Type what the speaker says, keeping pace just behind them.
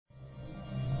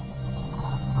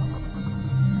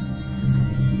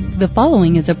The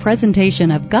following is a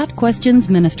presentation of Got Questions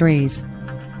Ministries.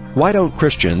 Why don't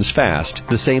Christians fast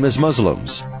the same as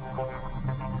Muslims?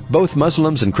 Both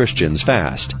Muslims and Christians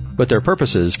fast, but their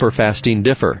purposes for fasting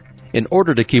differ. In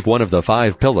order to keep one of the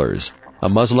 5 pillars, a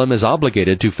Muslim is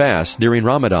obligated to fast during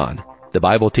Ramadan. The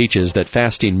Bible teaches that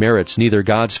fasting merits neither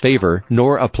God's favor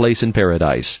nor a place in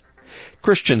paradise.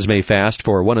 Christians may fast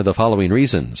for one of the following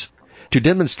reasons: to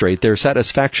demonstrate their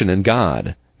satisfaction in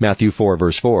God, Matthew 4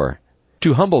 verse 4.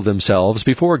 To humble themselves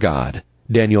before God,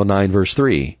 Daniel 9 verse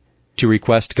 3. To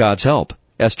request God's help,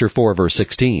 Esther 4 verse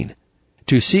 16.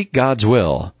 To seek God's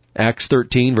will, Acts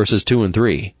 13 verses 2 and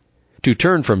 3. To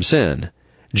turn from sin,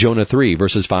 Jonah 3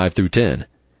 verses 5 through 10.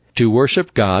 To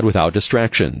worship God without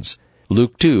distractions,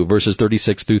 Luke 2 verses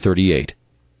 36 through 38.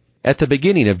 At the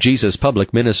beginning of Jesus'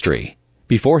 public ministry,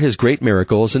 before his great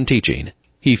miracles and teaching,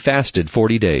 he fasted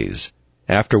 40 days.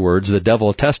 Afterwards, the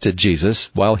devil tested Jesus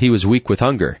while he was weak with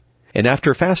hunger. And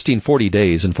after fasting 40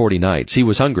 days and 40 nights, he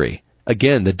was hungry.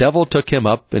 Again, the devil took him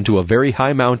up into a very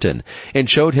high mountain and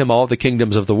showed him all the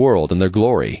kingdoms of the world and their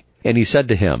glory. And he said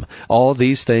to him, "All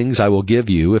these things I will give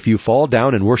you if you fall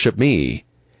down and worship me."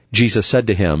 Jesus said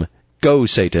to him, "Go,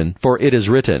 Satan, for it is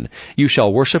written, you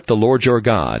shall worship the Lord your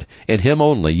God, and him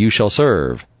only you shall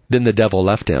serve." Then the devil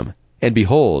left him. And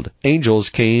behold, angels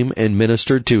came and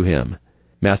ministered to him.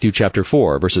 Matthew chapter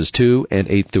 4, verses 2 and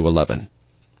 8 through 11.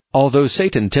 Although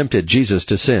Satan tempted Jesus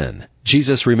to sin,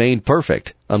 Jesus remained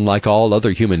perfect, unlike all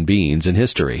other human beings in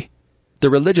history. The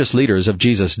religious leaders of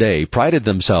Jesus' day prided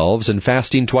themselves in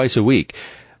fasting twice a week,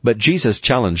 but Jesus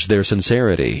challenged their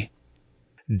sincerity.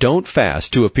 Don't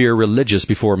fast to appear religious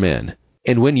before men.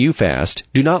 And when you fast,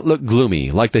 do not look gloomy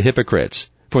like the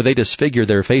hypocrites, for they disfigure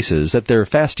their faces that their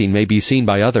fasting may be seen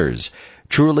by others.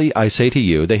 Truly, I say to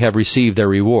you, they have received their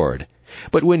reward.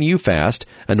 But when you fast,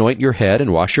 anoint your head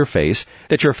and wash your face,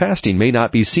 that your fasting may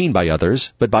not be seen by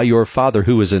others, but by your Father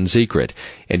who is in secret.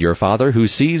 And your Father who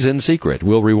sees in secret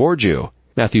will reward you.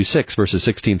 Matthew 6, verses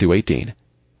 16 through 18.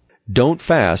 Don't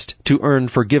fast to earn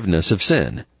forgiveness of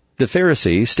sin. The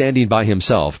Pharisee, standing by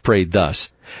himself, prayed thus: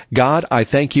 "God, I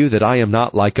thank you that I am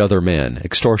not like other men,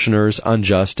 extortioners,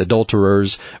 unjust,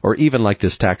 adulterers, or even like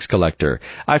this tax collector.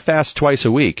 I fast twice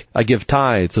a week. I give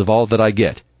tithes of all that I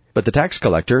get." But the tax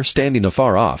collector, standing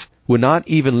afar off, would not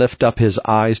even lift up his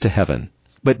eyes to heaven,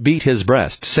 but beat his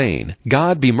breast, saying,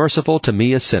 "God, be merciful to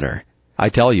me, a sinner." I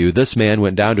tell you, this man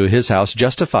went down to his house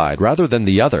justified rather than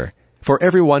the other. For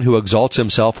everyone who exalts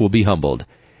himself will be humbled,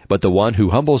 but the one who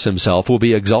humbles himself will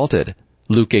be exalted.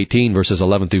 Luke 18, verses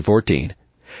 11 through 14.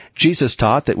 Jesus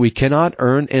taught that we cannot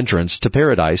earn entrance to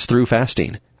paradise through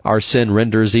fasting. Our sin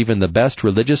renders even the best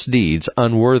religious deeds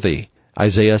unworthy.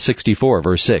 Isaiah 64,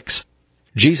 verse 6.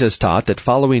 Jesus taught that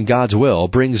following God's will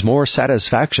brings more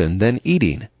satisfaction than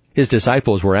eating. His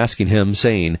disciples were asking him,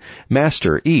 saying,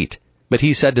 "Master, eat." But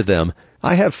he said to them,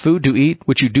 "I have food to eat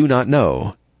which you do not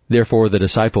know." Therefore the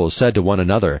disciples said to one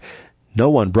another, "No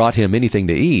one brought him anything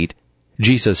to eat."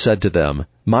 Jesus said to them,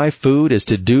 "My food is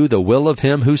to do the will of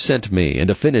him who sent me and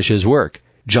to finish his work."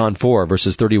 John 4,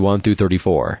 verses 31 through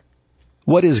 34.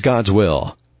 What is God's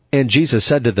will? And Jesus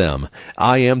said to them,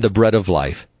 "I am the bread of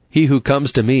life. He who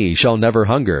comes to me shall never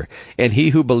hunger, and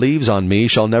he who believes on me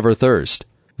shall never thirst.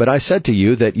 But I said to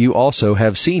you that you also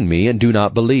have seen me and do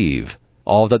not believe.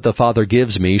 All that the Father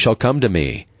gives me shall come to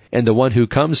me, and the one who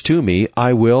comes to me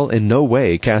I will in no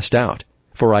way cast out.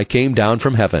 For I came down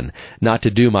from heaven, not to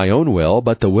do my own will,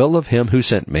 but the will of him who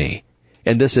sent me.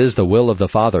 And this is the will of the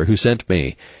Father who sent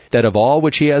me, that of all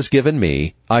which he has given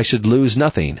me I should lose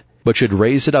nothing, but should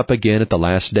raise it up again at the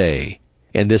last day.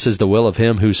 And this is the will of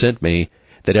him who sent me,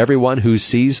 that everyone who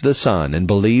sees the Son and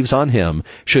believes on him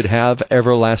should have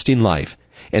everlasting life,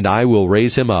 and I will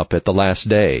raise him up at the last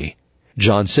day."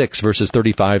 John 6, verses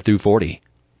 35 through 40.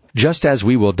 Just as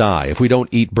we will die if we don't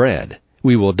eat bread,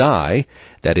 we will die,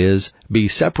 that is, be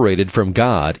separated from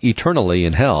God eternally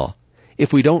in hell,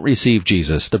 if we don't receive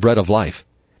Jesus, the bread of life.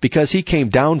 Because he came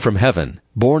down from heaven,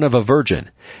 born of a virgin,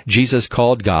 Jesus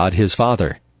called God his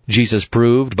Father. Jesus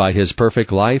proved by his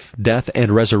perfect life, death,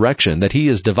 and resurrection that he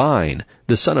is divine,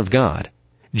 the Son of God.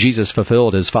 Jesus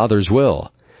fulfilled his Father's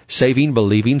will, saving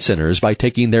believing sinners by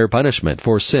taking their punishment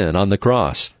for sin on the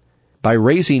cross. By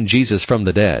raising Jesus from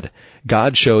the dead,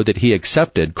 God showed that he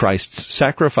accepted Christ's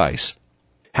sacrifice.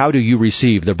 How do you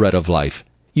receive the bread of life?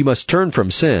 You must turn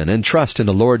from sin and trust in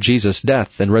the Lord Jesus'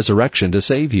 death and resurrection to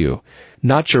save you,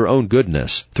 not your own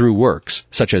goodness through works,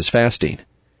 such as fasting.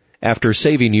 After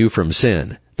saving you from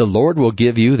sin, the Lord will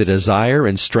give you the desire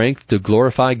and strength to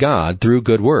glorify God through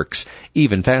good works,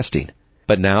 even fasting.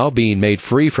 But now, being made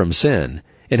free from sin,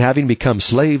 and having become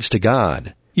slaves to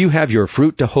God, You have your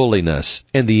fruit to holiness,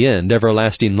 and the end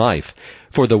everlasting life.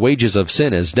 For the wages of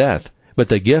sin is death, but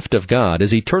the gift of God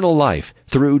is eternal life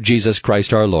through Jesus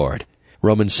Christ our Lord.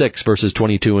 Romans 6 verses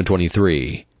 22 and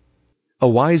 23. A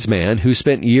wise man who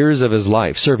spent years of his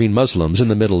life serving Muslims in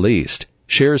the Middle East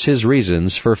shares his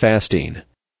reasons for fasting.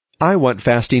 I want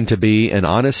fasting to be an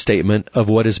honest statement of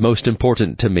what is most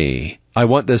important to me. I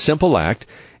want this simple act,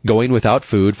 going without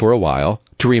food for a while,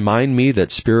 to remind me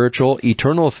that spiritual,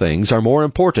 eternal things are more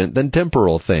important than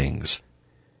temporal things.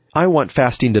 I want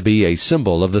fasting to be a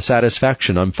symbol of the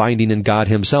satisfaction I'm finding in God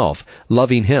Himself,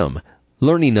 loving Him,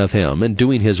 learning of Him, and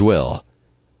doing His will.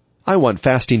 I want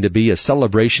fasting to be a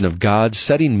celebration of God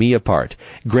setting me apart,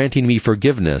 granting me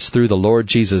forgiveness through the Lord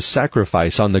Jesus'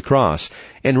 sacrifice on the cross,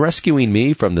 and rescuing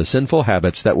me from the sinful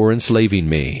habits that were enslaving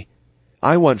me.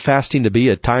 I want fasting to be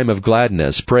a time of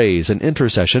gladness, praise, and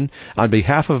intercession on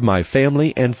behalf of my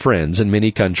family and friends in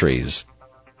many countries.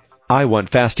 I want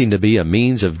fasting to be a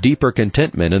means of deeper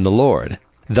contentment in the Lord.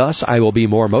 Thus I will be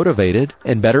more motivated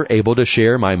and better able to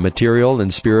share my material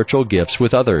and spiritual gifts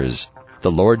with others.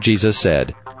 The Lord Jesus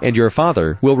said, "And your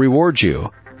Father will reward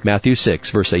you." Matthew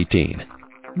 6, verse 18.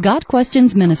 Got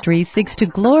Questions Ministry seeks to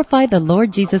glorify the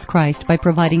Lord Jesus Christ by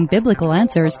providing biblical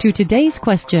answers to today's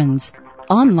questions.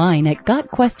 Online at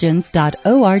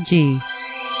gotquestions.org.